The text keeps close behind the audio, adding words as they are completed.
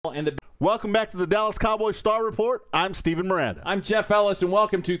Welcome back to the Dallas Cowboys Star Report. I'm Steven Miranda. I'm Jeff Ellis, and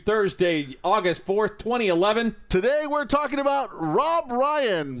welcome to Thursday, August 4th, 2011. Today we're talking about Rob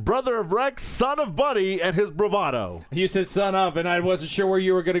Ryan, brother of Rex, son of Buddy, and his bravado. You said son of, and I wasn't sure where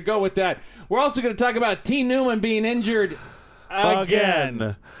you were going to go with that. We're also going to talk about T. Newman being injured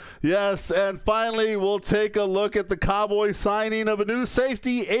again. Yes, and finally we'll take a look at the Cowboys signing of a new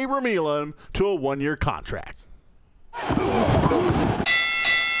safety, Abram Elam, to a one-year contract.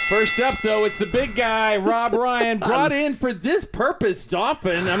 First up, though, it's the big guy, Rob Ryan, brought in for this purpose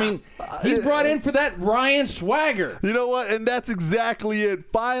often. I mean, he's brought in for that Ryan swagger. You know what? And that's exactly it.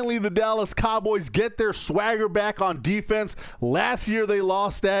 Finally, the Dallas Cowboys get their swagger back on defense. Last year, they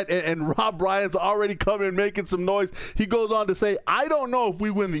lost that, and Rob Ryan's already come in making some noise. He goes on to say, I don't know if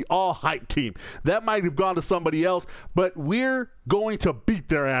we win the all-hype team. That might have gone to somebody else, but we're going to beat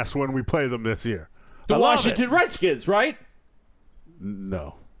their ass when we play them this year. The Washington Redskins, right?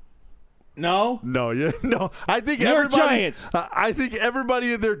 No. No? No, yeah, no. I think New York everybody. Giants. I think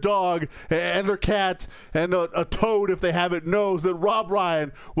everybody and their dog and their cat and a toad, if they have it, knows that Rob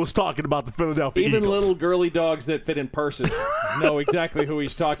Ryan was talking about the Philadelphia Eagles. Even little girly dogs that fit in purses know exactly who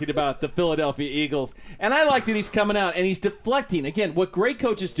he's talking about, the Philadelphia Eagles. And I like that he's coming out and he's deflecting. Again, what great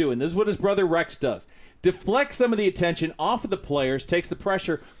coaches do, and this is what his brother Rex does. Deflects some of the attention off of the players, takes the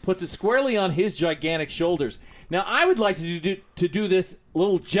pressure, puts it squarely on his gigantic shoulders. Now, I would like to do this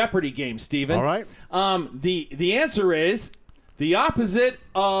little Jeopardy game, Steven. All right. The answer is the opposite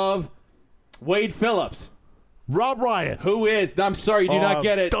of Wade Phillips. Rob Ryan. Who is? I'm sorry, you do not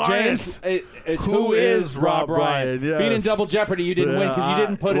get it, James. It's Who is Rob Ryan? Yes. Being in Double Jeopardy, you didn't win because you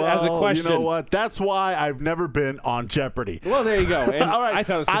didn't put it as a question. You know what? That's why I've never been on Jeopardy. Well, there you go. And all right. I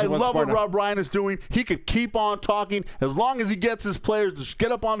thought it was 'cause I he wasn't love smart what enough. Rob Ryan is doing. He could keep on talking as long as he gets his players to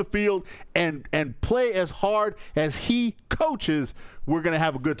get up on the field and play as hard as he coaches. We're going to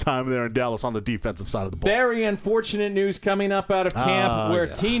have a good time there in Dallas on the defensive side of the ball. Very unfortunate news coming up out of camp where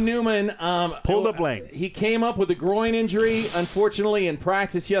T. Newman pulled up lame. He came up with a groin injury, unfortunately, in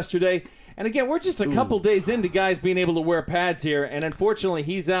practice yesterday. And again, we're just a couple days into guys being able to wear pads here, and unfortunately,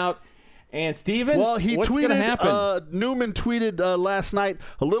 he's out. And Steven, what's going to happen? Newman tweeted last night,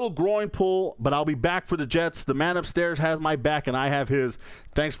 a little groin pull, but I'll be back for the Jets. The man upstairs has my back, and I have his.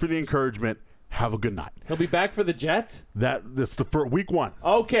 Thanks for the encouragement. Have a good night. He'll be back for the Jets? That's for week one.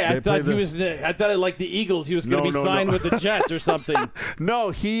 Okay, I thought like the Eagles. He was going to be signed with the Jets or something.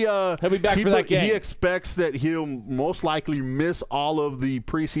 No, he'll be back for that game. He expects that he'll most likely miss all of the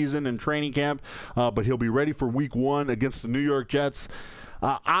preseason and training camp, but he'll be ready for week one against the New York Jets.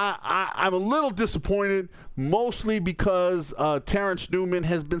 I'm a little disappointed, mostly because Terrence Newman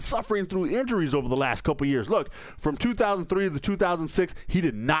has been suffering through injuries over the last couple years. Look, from 2003 to 2006, he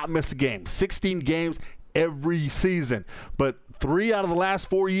did not miss a game. 16 games every season. But 3 out of the last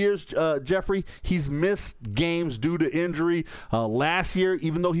 4 years, Jeffrey, he's missed games due to injury. Last year,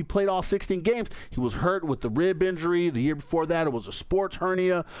 even though he played all 16 games, he was hurt with the rib injury. The year before that, it was a sports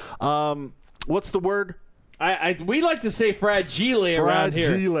hernia. What's the word? We like to say fragile around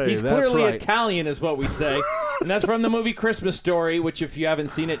here. He's clearly right. Italian is what we say. And that's from the movie Christmas Story, which if you haven't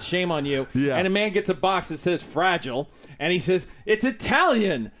seen it, shame on you. Yeah. And a man gets a box that says fragile, and he says, it's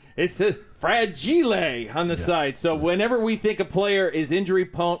Italian. It says fragile on the side. So whenever we think a player is injury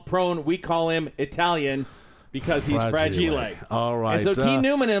prone, we call him Italian because he's fragile. All right. And so T.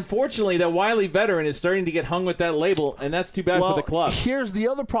 Newman, unfortunately, that wily veteran, is starting to get hung with that label, and that's too bad for the club. Here's the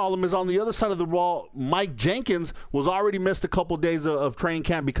other problem is on the other side of the ball, Mike Jenkins was already missed a couple days of training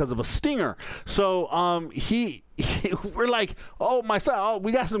camp because of a stinger. So we're like,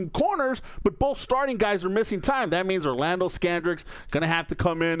 we got some corners, but both starting guys are missing time. That means Orlando Scandrick's going to have to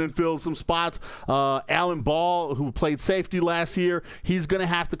come in and fill some spots. Alan Ball, who played safety last year, he's going to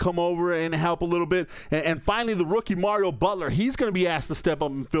have to come over and help a little bit. And finally, the rookie Mario Butler, he's going to be asked to step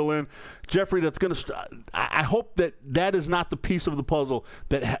up and fill in. Jeffrey, I hope that is not the piece of the puzzle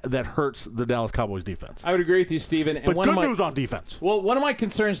that hurts the Dallas Cowboys defense. I would agree with you, Steven. And but good news on defense. Well, one of my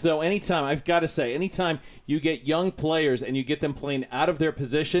concerns, though, I've got to say, anytime you get young players and you get them playing out of their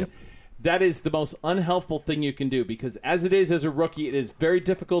position, that is the most unhelpful thing you can do, because as it is as a rookie, it is very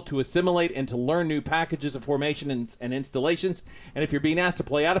difficult to assimilate and to learn new packages of formation and installations. And if you're being asked to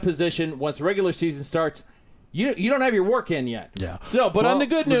play out of position once the regular season starts, you don't have your work in yet. Yeah. So, but on the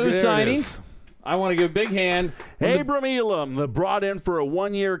good news signings, I want to give a big hand. Abram Elam, brought in for a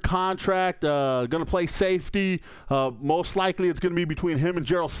one-year contract, going to play safety. Most likely it's going to be between him and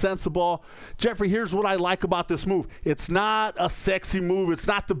Gerald Sensabaugh. Jeffrey, here's what I like about this move. It's not a sexy move. It's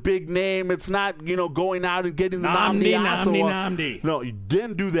not the big name. It's not, going out and getting the Namdi. No, you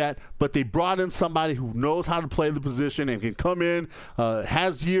didn't do that, but they brought in somebody who knows how to play the position and can come in,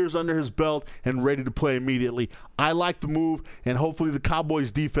 has years under his belt, and ready to play immediately. I like the move, and hopefully the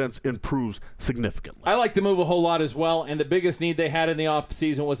Cowboys' defense improves significantly. I like the move a whole lot as well, and the biggest need they had in the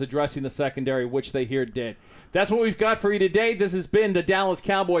offseason was addressing the secondary, which they here did. That's what we've got for you today. This has been the Dallas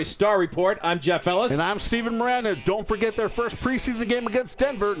Cowboys Star Report. I'm Jeff Ellis. And I'm Steven Miranda. Don't forget their first preseason game against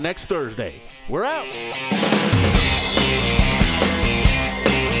Denver next Thursday. We're out.